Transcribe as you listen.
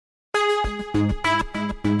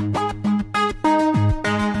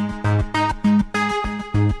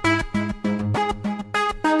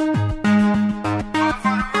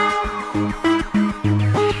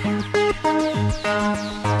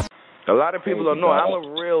A lot of people don't know I'm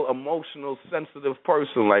a real emotional, sensitive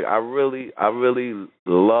person. Like I really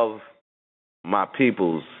love my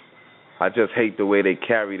peoples. I just hate the way they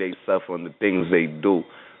carry themselves on the things they do.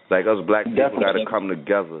 Like us black people got to come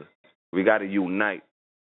together. We got to unite.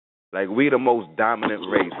 Like we the most dominant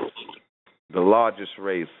race, the largest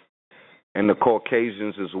race, and the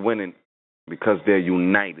Caucasians is winning because they're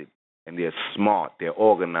united and they're smart, they're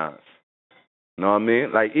organized. You know what I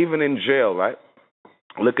mean? Like even in jail, right?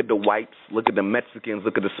 Look at the whites, look at the Mexicans,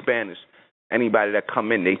 look at the Spanish. Anybody that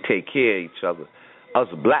come in, they take care of each other. Us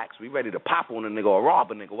blacks, we ready to pop on a nigga or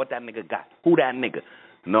rob a nigga. What that nigga got? Who that nigga?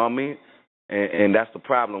 You know what I mean? And that's the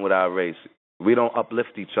problem with our race. We don't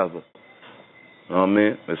uplift each other. You know what I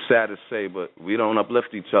mean? It's sad to say, but we don't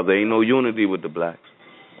uplift each other. Ain't no unity with the blacks.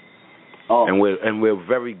 Oh. And we're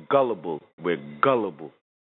very gullible. We're gullible.